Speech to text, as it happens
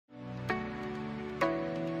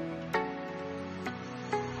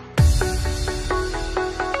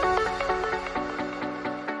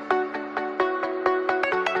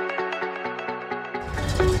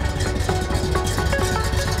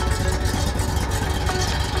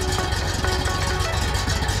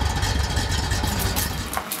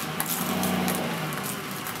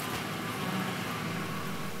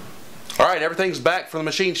Alright, everything's back from the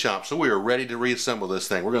machine shop, so we are ready to reassemble this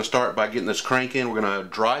thing. We're going to start by getting this crank in. We're going to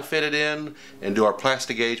dry fit it in and do our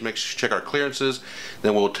Plastigage, check our clearances.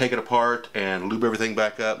 Then we'll take it apart and lube everything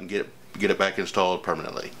back up and get it back installed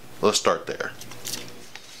permanently. Let's start there.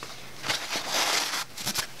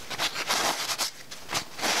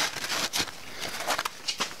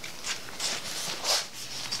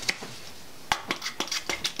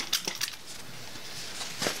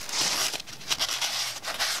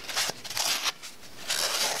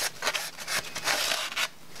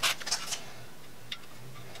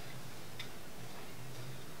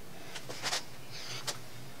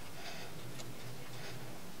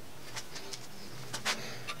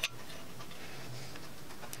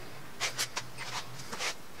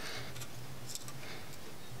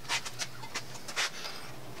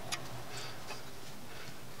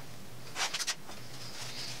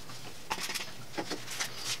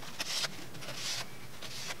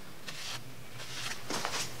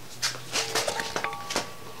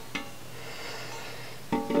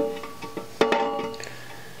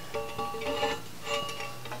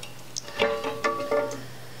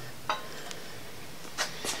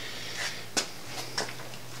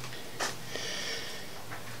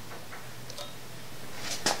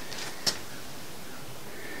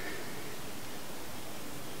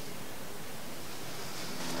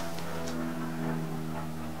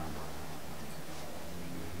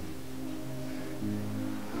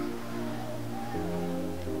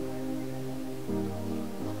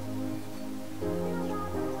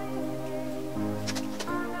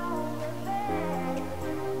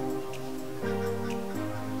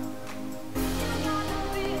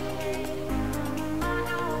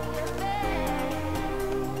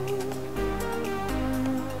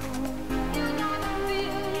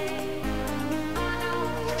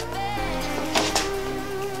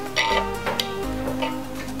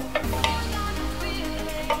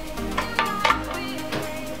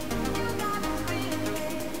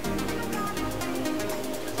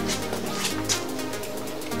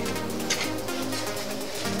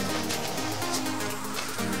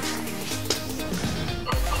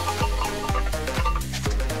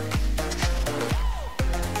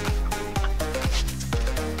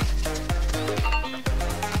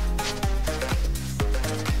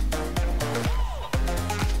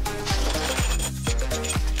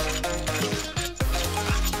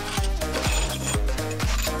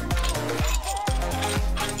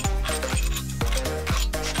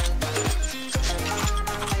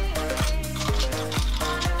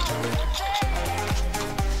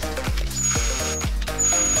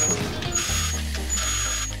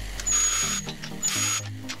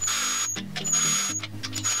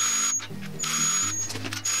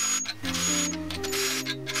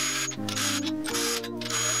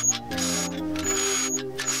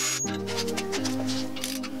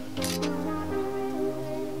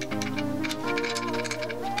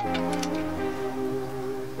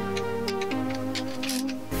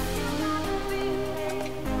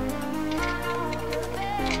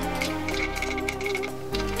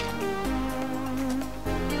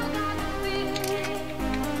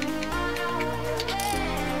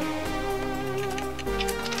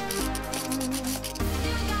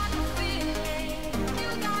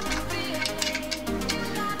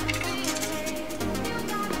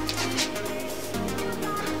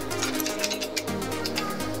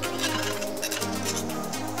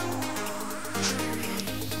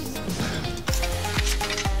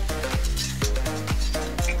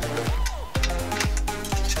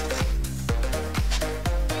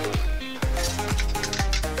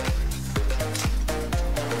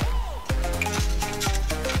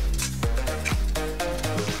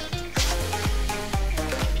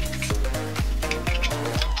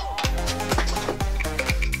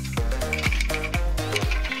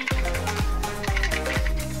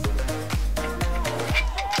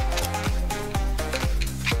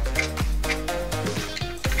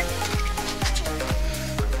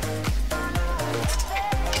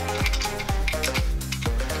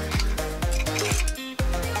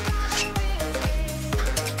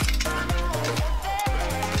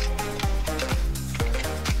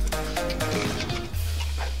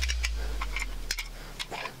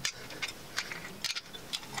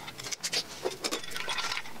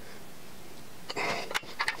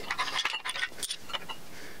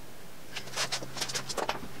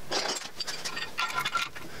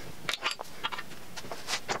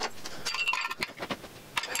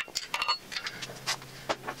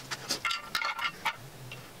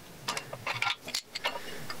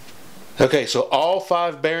 Okay, so all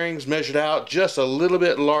 5 bearings measured out just a little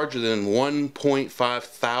bit larger than 1.5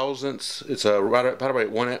 thousandths. It's right about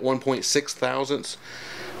 1.6 thousandths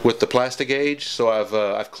with the Plastigage. So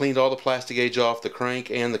I've cleaned all the Plastigage off the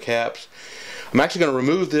crank and the caps. I'm actually going to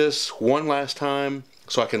remove this one last time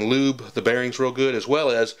so I can lube the bearings real good, as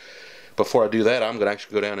well as, before I do that, I'm going to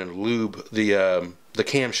actually go down and lube the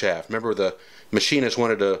camshaft. Remember, the machinist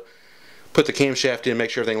wanted to put the camshaft in, make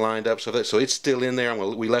sure everything lined up, so it's still in there.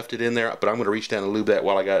 We left it in there, but I'm going to reach down and lube that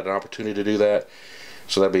while I got an opportunity to do that.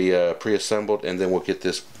 So that'll be pre-assembled, and then we'll get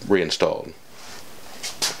this reinstalled.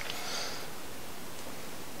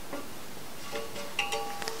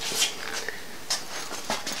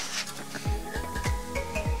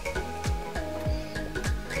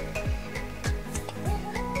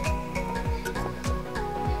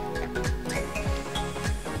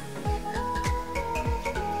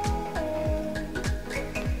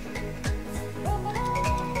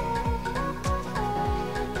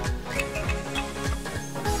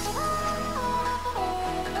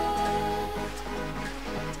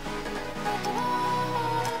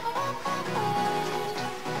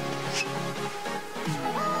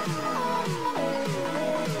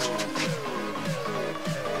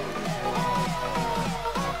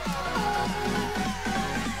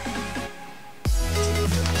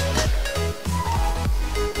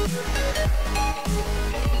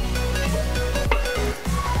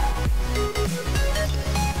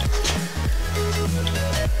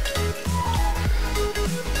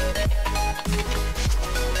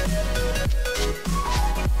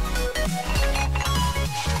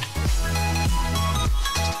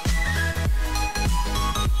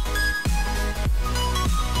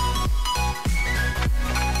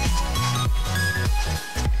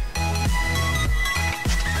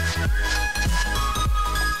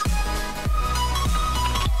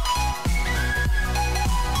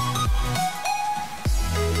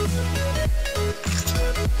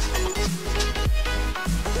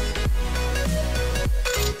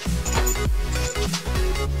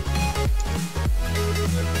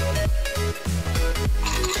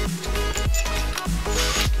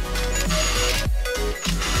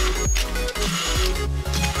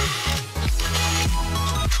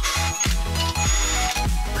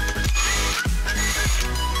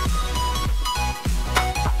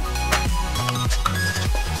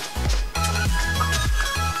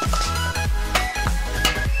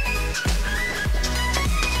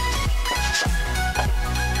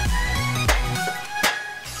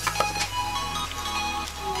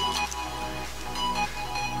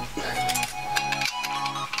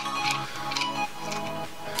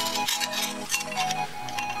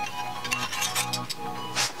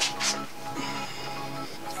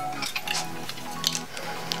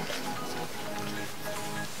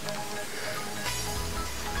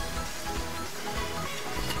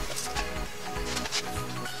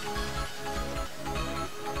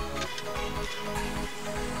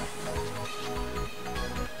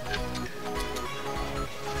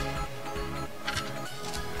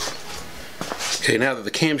 Okay, now that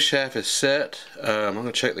the camshaft is set, I'm going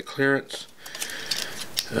to check the clearance.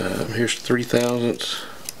 Here's 3 thousandths.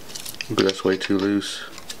 Ooh, that's way too loose.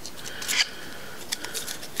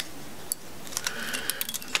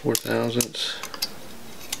 4 thousandths.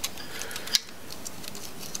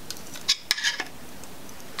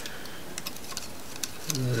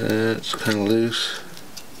 That's kind of loose.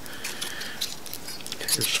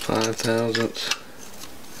 Here's 5 thousandths.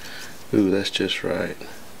 Ooh, that's just right.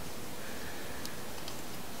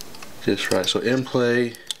 Just right. So in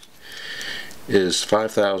play is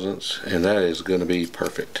 5 thousandths, and that is going to be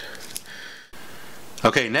perfect.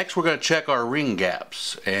 Okay, next we're going to check our ring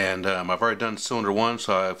gaps, and I've already done cylinder 1,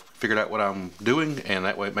 so I've figured out what I'm doing, and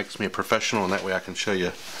that way it makes me a professional, and that way I can show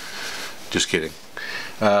you. Just kidding.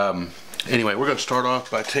 Anyway, we're going to start off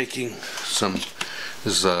by taking some, this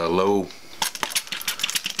is a low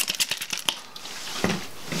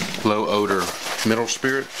odor mineral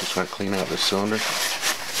spirit. Just going to clean out this cylinder.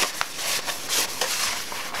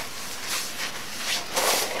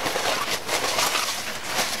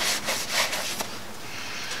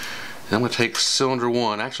 I'm going to take cylinder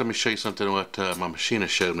 1. Actually, let me show you something what my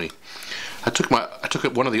machinist showed me. I took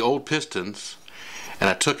one of the old pistons, and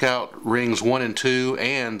I took out rings 1 and 2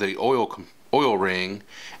 and the oil ring,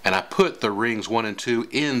 and I put the rings 1 and 2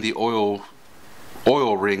 in the oil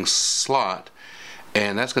ring slot,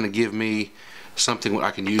 and that's going to give me something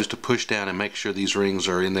I can use to push down and make sure these rings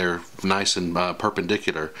are in there nice and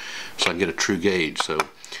perpendicular, so I can get a true gauge. So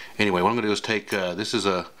anyway, what I'm going to do is take this is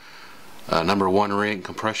a number 1 ring,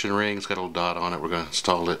 compression ring. It's got a little dot on it. We're going to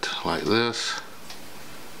install it like this.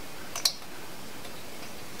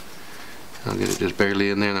 I'll get it just barely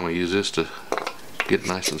in there, and I'm going to use this to get it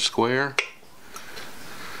nice and square.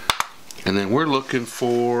 And then we're looking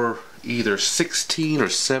for either 16 or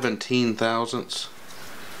 17 thousandths.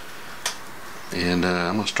 And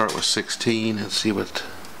I'm going to start with 16 and see what...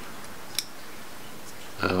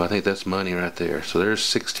 Oh, I think that's money right there. So there's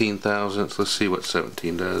 16 thousandths. Let's see what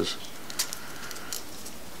 17 does.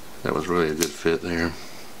 That was really a good fit there.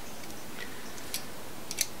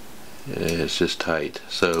 It's just tight.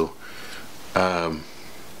 So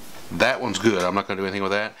that one's good. I'm not going to do anything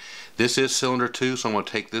with that. This is cylinder 2, so I'm going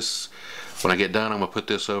to take this, when I get done, I'm going to put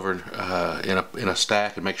this over in a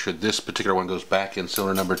stack and make sure this particular one goes back in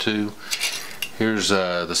cylinder number 2. Here's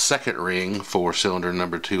the second ring for cylinder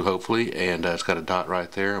number 2, hopefully, and it's got a dot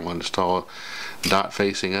right there. I'm going to install a dot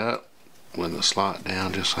facing up, with the slot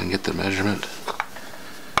down just so I can get the measurement.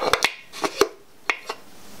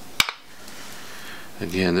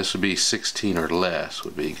 Again, this would be 16 or less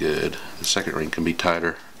would be good. The second ring can be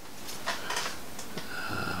tighter.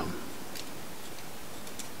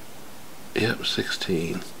 Yep,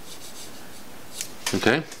 16.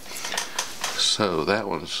 Okay, so that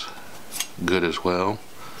one's good as well.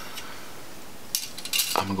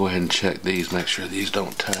 I'm gonna go ahead and check these, make sure these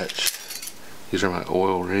don't touch. These are my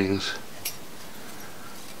oil rings.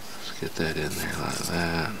 Let's get that in there like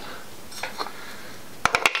that.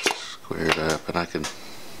 Square it up, and I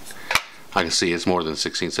can see it's more than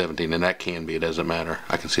 16, 17, and that can be, it doesn't matter.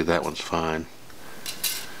 I can see that one's fine.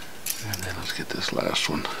 And then let's get this last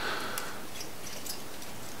one.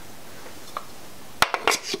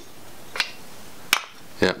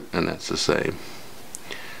 Yep, and that's the same.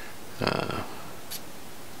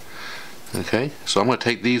 Okay, so I'm going to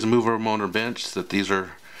take these and move them on our bench. That these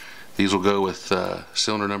will go with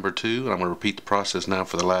cylinder number 2, and I'm going to repeat the process now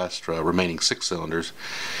for the last remaining 6 cylinders,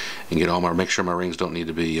 and make sure my rings don't need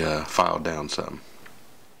to be filed down some.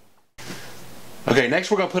 Okay,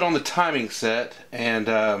 next we're going to put on the timing set, and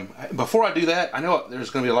before I do that, I know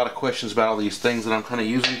there's going to be a lot of questions about all these things that I'm kind of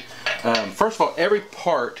using. First of all, every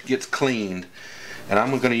part gets cleaned. And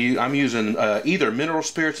I'm using either mineral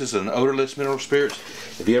spirits. This is an odorless mineral spirits.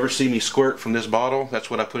 If you ever see me squirt from this bottle, that's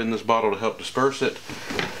what I put in this bottle to help disperse it.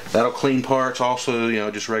 That'll clean parts. Also,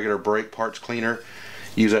 just regular brake parts cleaner.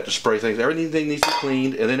 Use that to spray things. Everything needs to be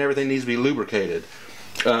cleaned, and then everything needs to be lubricated.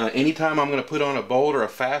 Anytime I'm going to put on a bolt or a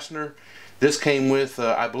fastener, this came with,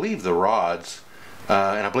 I believe, the rods.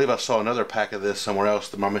 And I believe I saw another pack of this somewhere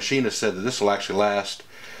else. My machinist said that this will actually last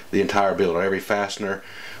the entire build. Every fastener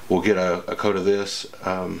will get a coat of this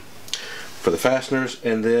for the fasteners.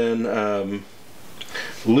 And then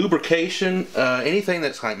lubrication, anything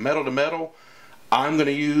that's like metal to metal, I'm going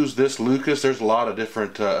to use this Lucas. There's a lot of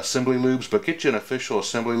different assembly lubes, but get you an official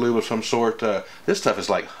assembly lube of some sort. This stuff is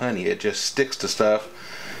like honey. It just sticks to stuff,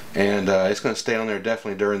 and it's going to stay on there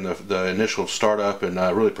definitely during the initial startup and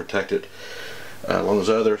really protect it along as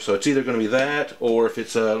other. So it's either going to be that, or if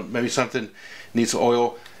it's maybe something needs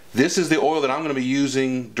oil. This is the oil that I'm going to be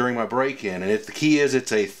using during my break-in, and the key is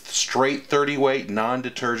it's a straight 30 weight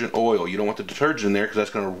non-detergent oil. You don't want the detergent in there because that's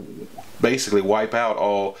going to basically wipe out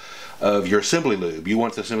all of your assembly lube. You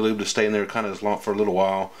want the assembly lube to stay in there kind of as long for a little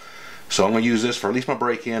while. So I'm going to use this for at least my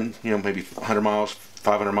break-in, maybe 100 miles,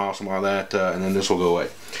 500 miles, something like that, and then this will go away.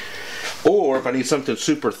 Or if I need something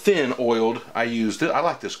super thin oiled, I use this. I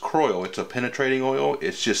like this Croil. It's a penetrating oil.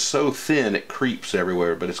 It's just so thin it creeps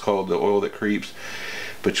everywhere, but it's called the oil that creeps.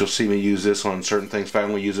 But you'll see me use this on certain things.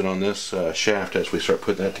 Finally, we use it on this shaft as we start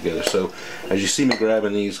putting that together. So as you see me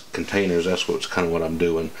grabbing these containers, that's kind of what I'm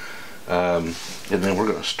doing. And then we're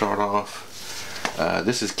going to start off.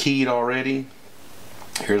 This is keyed already.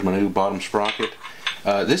 Here's my new bottom sprocket.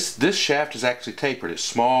 This shaft is actually tapered. It's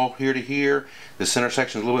small here to here. The center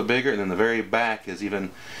section is a little bit bigger, and then the very back is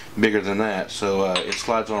even bigger than that. So it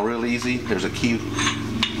slides on real easy. There's a key and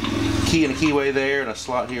a keyway there, and a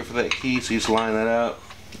slot here for that key. So you just line that up.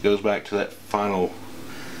 It goes back to that final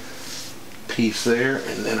piece there,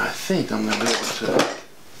 and then I think I'm going to be able to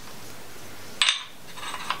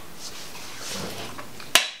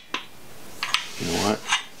what?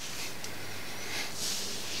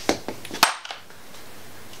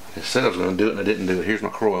 I said I was going to do it and I didn't do it. Here's my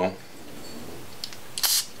Croil.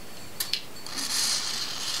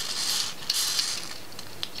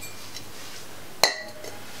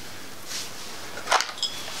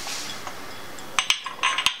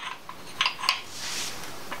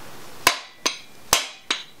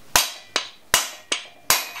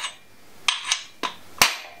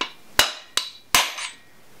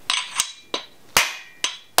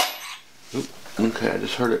 Okay, I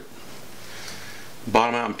just heard it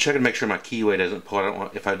bottom out. I'm checking to make sure my keyway doesn't pull.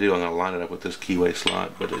 If I do, I'm going to line it up with this keyway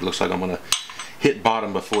slot, but it looks like I'm going to hit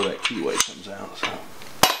bottom before that keyway comes out. So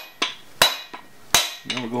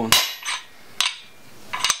now we're going.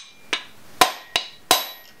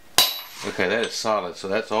 Okay, that is solid, so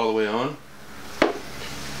that's all the way on.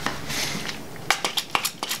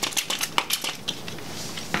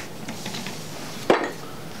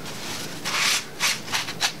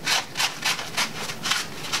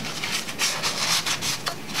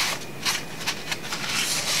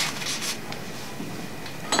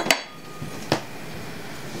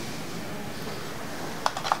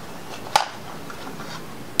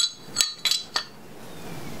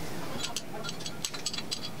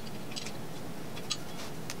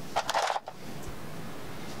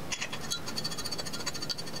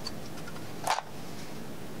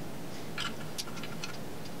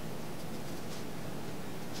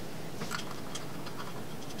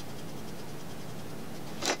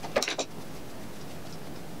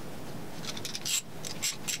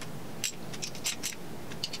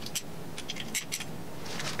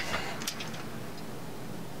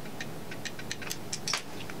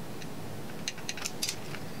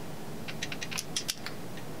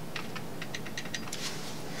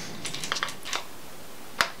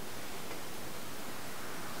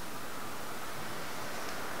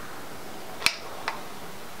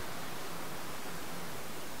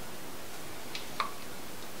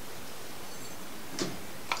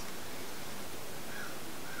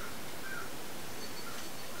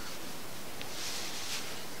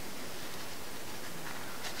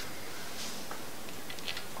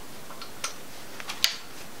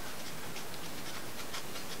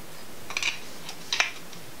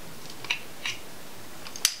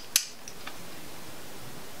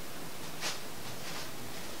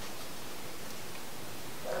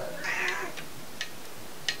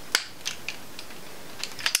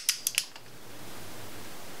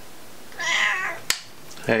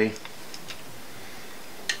 Hey.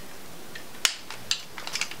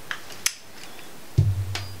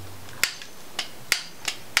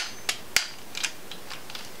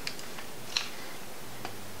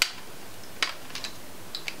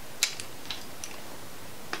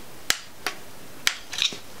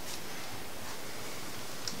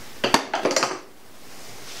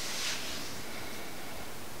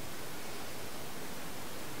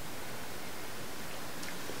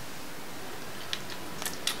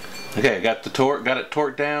 Okay, got it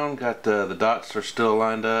torqued down, got the dots are still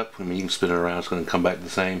lined up. I mean, you can spin it around, it's going to come back the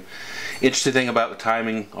same. Interesting thing about the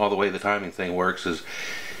timing, all the way the timing thing works, is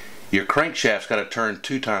your crankshaft's got to turn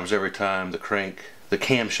 2 times every time the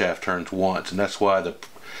camshaft turns once, and that's why the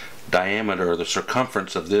diameter or the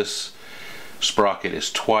circumference of this sprocket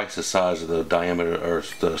is twice the size of the diameter or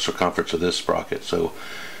the circumference of this sprocket. So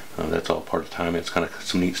that's all part of the timing. It's kind of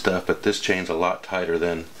some neat stuff, but this chain's a lot tighter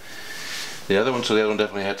than the other one, so the other one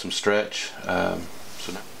definitely had some stretch. Alright,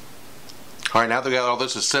 now that we got all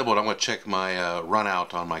this assembled, I'm going to check my run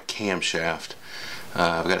out on my camshaft.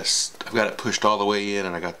 I've got it pushed all the way in,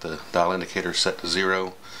 and I got the dial indicator set to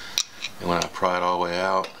 0. And when I pry it all the way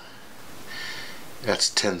out, that's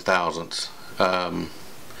 10 thousandths.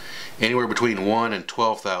 Anywhere between 1 and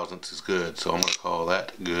 12 thousandths is good, so I'm going to call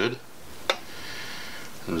that good.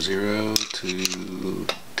 From 0 to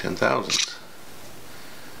 10 thousandths.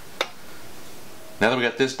 Now that we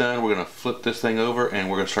got this done, we're going to flip this thing over and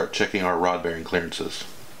we're going to start checking our rod bearing clearances.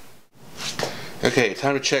 Okay,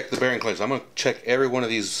 time to check the bearing clearances. I'm going to check every one of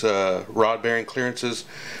these rod bearing clearances,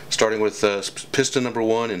 starting with piston number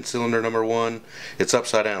 1 and cylinder number 1. It's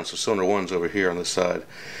upside down, so cylinder 1's over here on this side.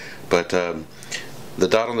 But the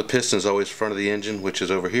dot on the piston is always front of the engine, which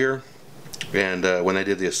is over here. And when they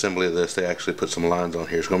did the assembly of this, they actually put some lines on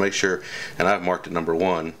here. So I'm going to make sure, and I've marked it number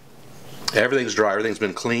 1. Everything's dry, everything's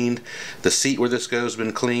been cleaned. The seat where this goes has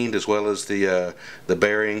been cleaned, as well as the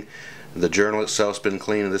bearing. The journal itself's been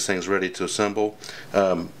cleaned, and this thing's ready to assemble.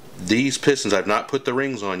 These pistons, I've not put the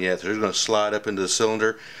rings on yet. They're going to slide up into the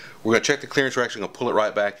cylinder. We're going to check the clearance. We're actually going to pull it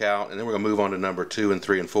right back out, and then we're going to move on to number 2 and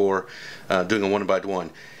 3 and 4, doing a 1 by 1.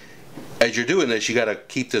 As you're doing this, you got to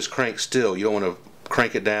keep this crank still. You don't want to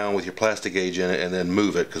crank it down with your Plastigage in it and then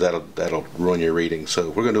move it, because that'll ruin your reading. So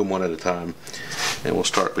we're going to do them one at a time, and we'll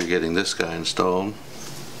start by getting this guy installed.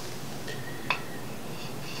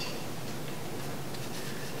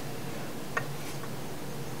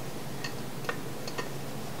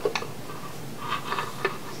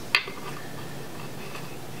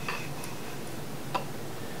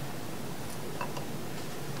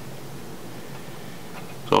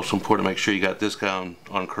 It's also important to make sure you got this guy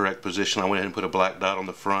on correct position. I went ahead and put a black dot on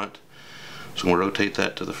the front, so I'm going to rotate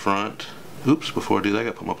that to the front. Oops, before I do that, I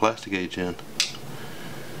got to put my Plastigage in.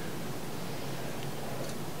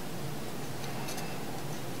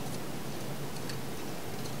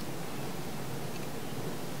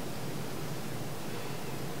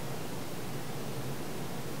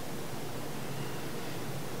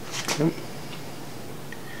 Yep.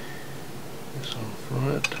 This on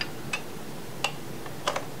front.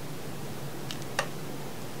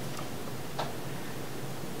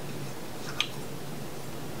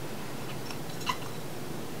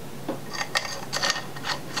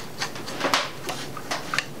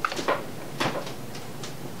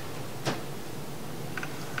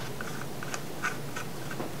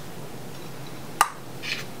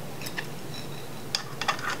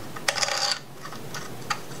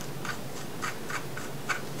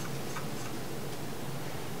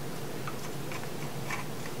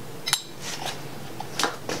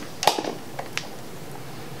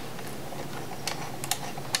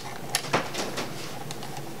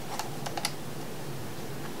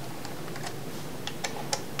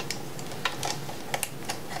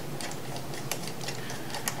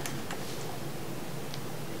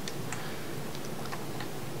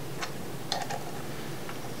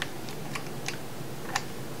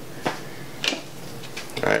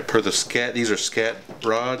 Alright, per the SCAT, these are SCAT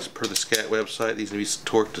rods. Per the SCAT website, these need to be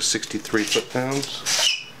torqued to 63 foot-pounds.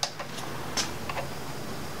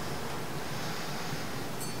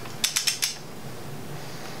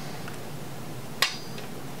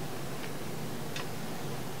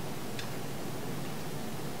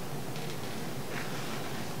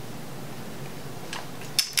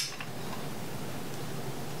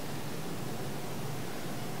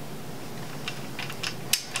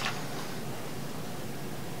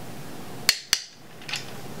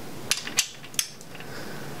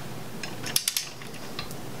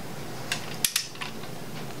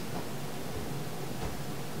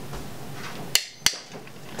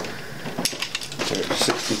 There's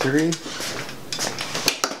 63.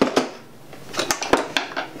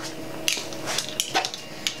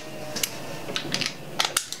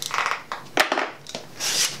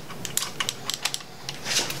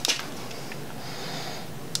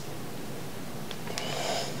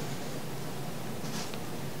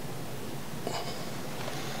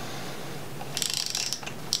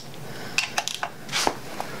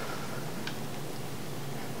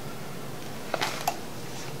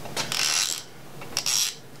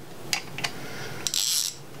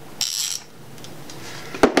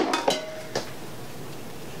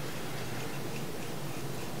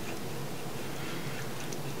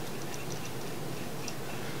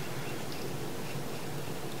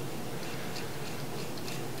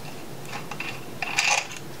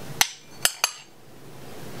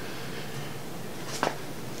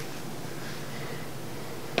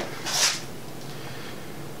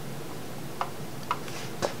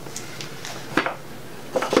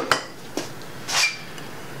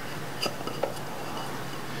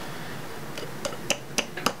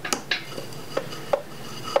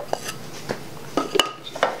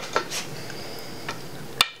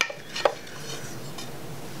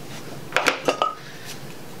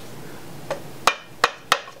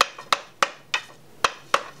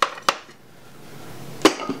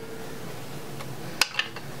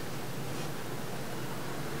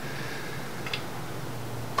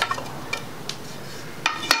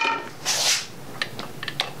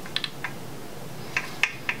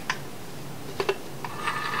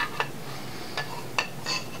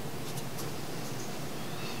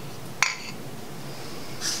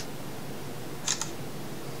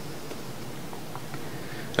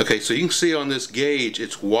 Okay, so you can see on this gauge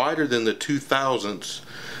it's wider than the 2000s,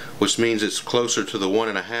 which means it's closer to the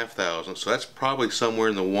 1.5 So that's probably somewhere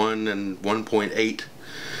in the 1 and 1.8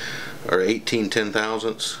 or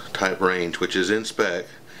 18/10,000ths type range, which is in spec,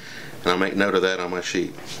 and I'll make note of that on my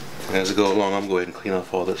sheet. As I go along, I'm going to go ahead and clean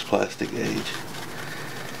off all this Plastigage.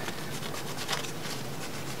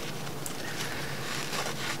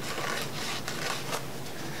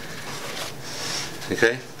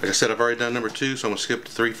 Okay, like I said, I've already done number 2, so I'm going to skip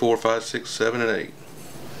to 3, 4, 5, 6, 7, and 8.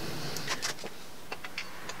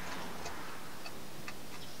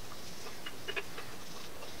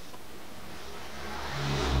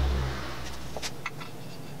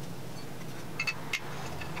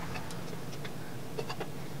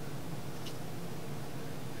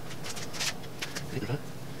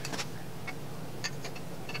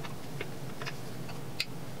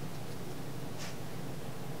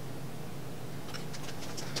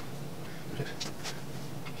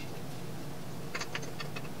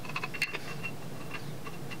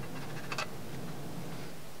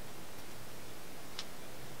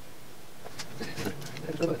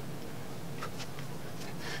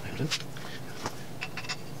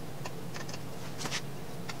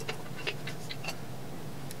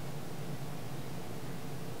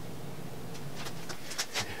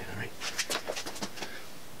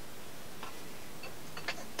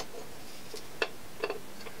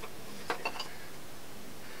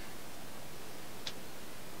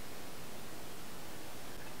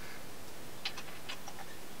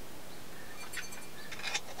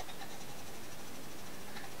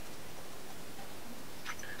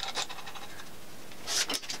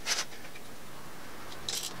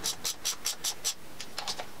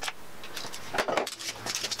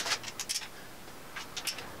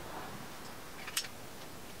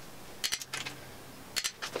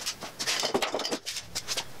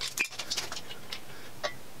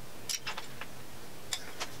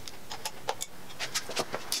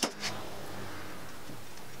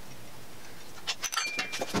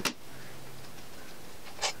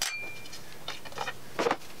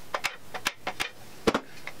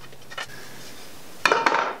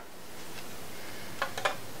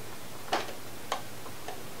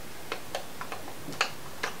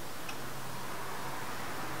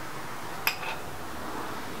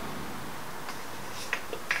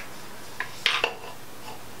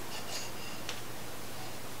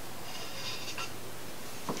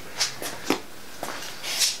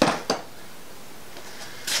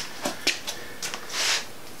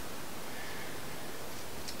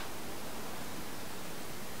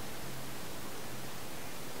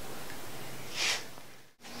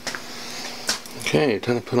 Okay,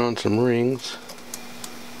 time to put on some rings.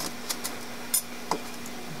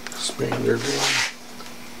 Expander ring.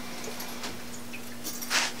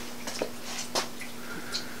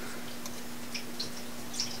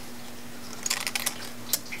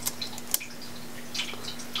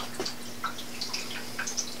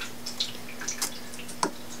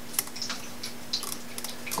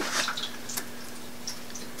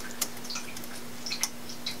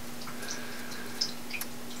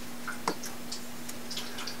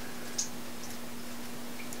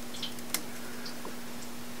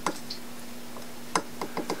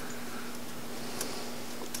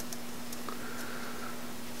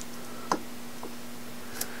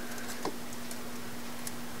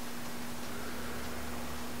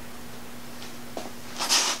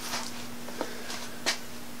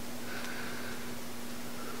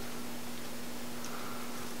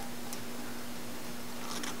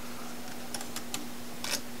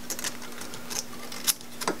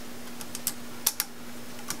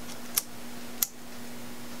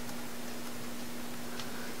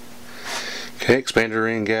 Okay, expander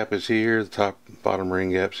ring gap is here, the bottom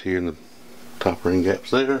ring gap's here, and the top ring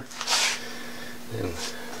gap's there. And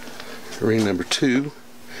ring number 2,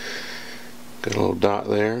 got a little dot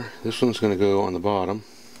there. This one's going to go on the bottom.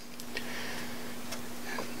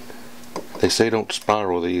 They say don't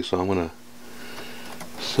spiral these, so I'm going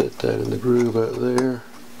to set that in the groove out there.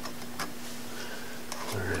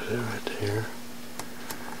 Where is it? Right there.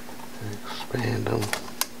 Expand them.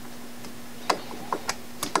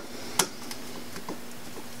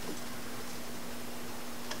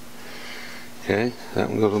 Okay, that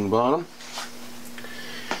one goes on the bottom.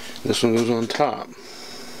 This one goes on top.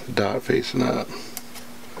 Dot facing up.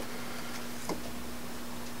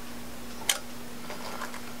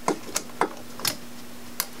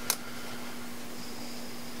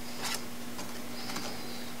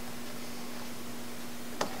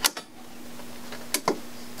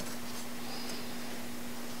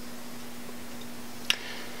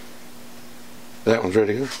 That one's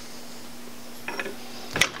ready to go.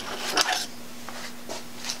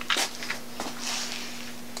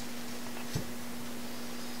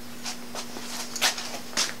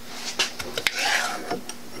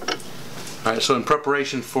 Alright, so in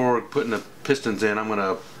preparation for putting the pistons in, I'm going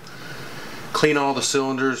to clean all the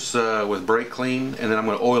cylinders with brake clean, and then I'm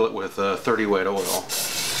going to oil it with 30 weight oil.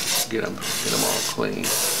 Get them all clean.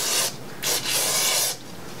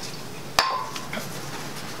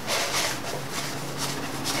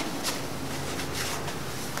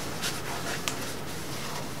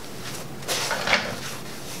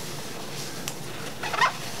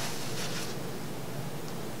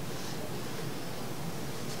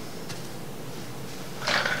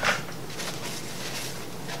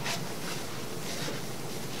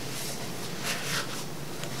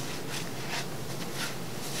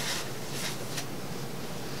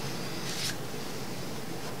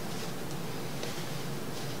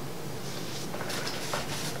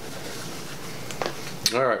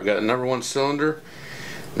 Alright, we got a number 1 cylinder,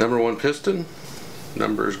 number 1 piston.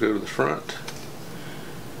 Numbers go to the front.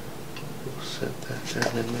 We'll set that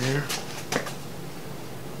down in there.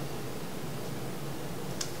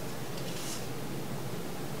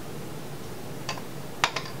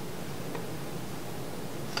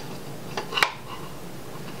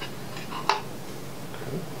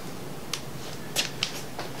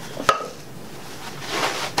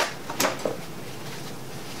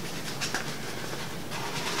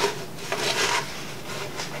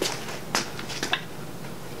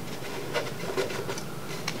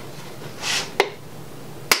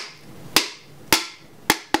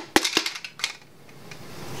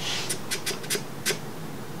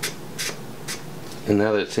 And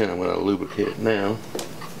now that it's in, I'm going to lubricate it now.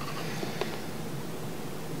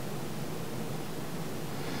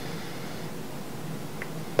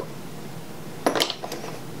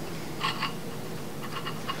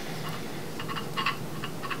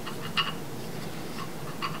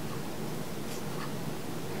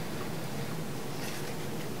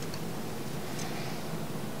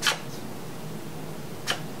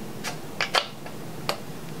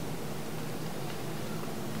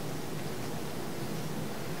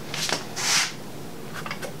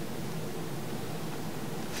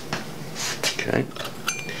 Okay,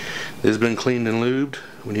 this has been cleaned and lubed.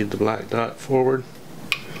 We need the black dot forward.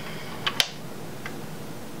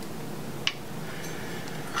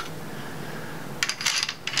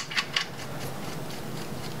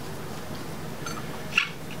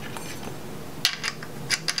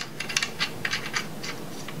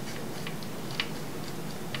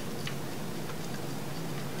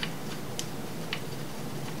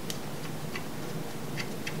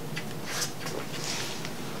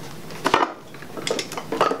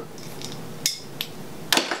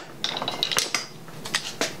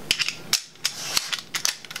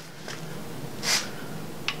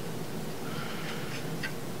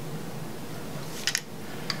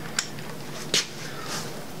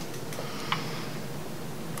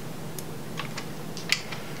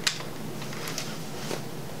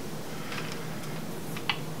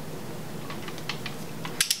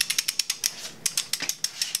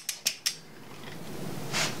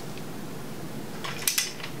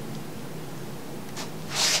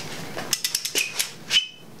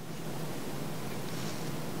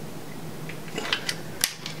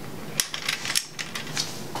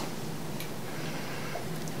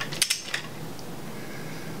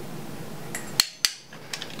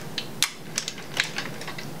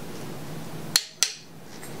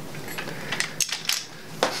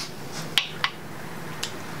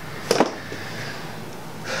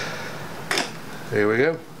 There we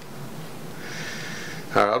go.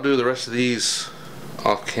 Alright, I'll do the rest of these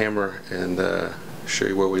off camera and show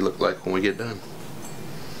you what we look like when we get done.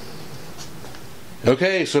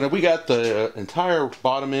 Okay, so now we got the entire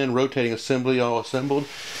bottom end rotating assembly all assembled,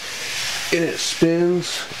 and it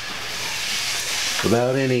spins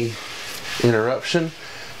without any interruption.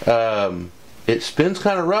 It spins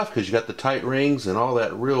kind of rough because you got the tight rings and all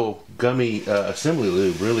that real gummy assembly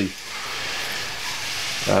lube really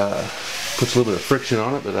puts a little bit of friction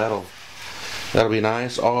on it, but that'll be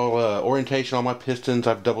nice. All orientation on my pistons,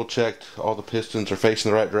 I've double checked all the pistons are facing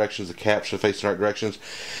the right directions, the caps are facing the right directions.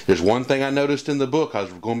 There's one thing I noticed in the book. I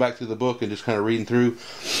was going back through the book and just kind of reading through,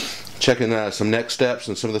 checking some next steps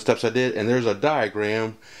and some of the steps I did, and there's a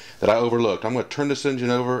diagram that I overlooked. I'm going to turn this engine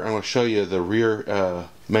over and I'm going to show you the rear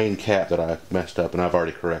main cap that I messed up and I've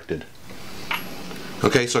already corrected.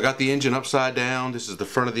 Okay, so I got the engine upside down. This is the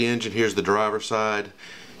front of the engine, here's the driver's side.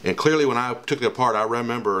 And clearly when I took it apart, I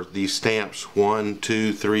remember these stamps 1,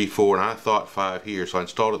 2, 3, 4, and I thought 5 here, so I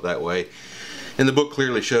installed it that way. And the book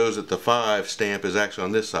clearly shows that the 5 stamp is actually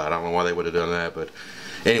on this side. I don't know why they would have done that, but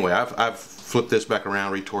anyway, I've flipped this back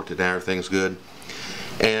around, retorqued it down, everything's good.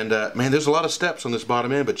 And man, there's a lot of steps on this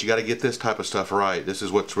bottom end, but you got to get this type of stuff right. This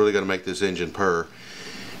is what's really going to make this engine purr.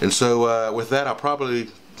 And so with that, I'll probably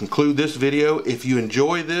conclude this video. If you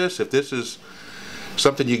enjoy this, if this is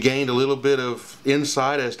something you gained a little bit of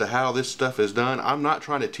insight as to how this stuff is done, I'm not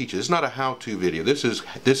trying to teach it. It's not a how-to video. This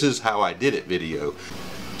is how I did it video.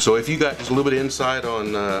 So if you got just a little bit of insight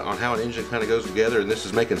on how an engine kind of goes together and this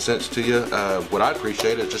is making sense to you, what I'd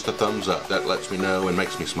appreciate is just a thumbs up. That lets me know and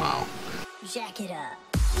makes me smile. Jack it up.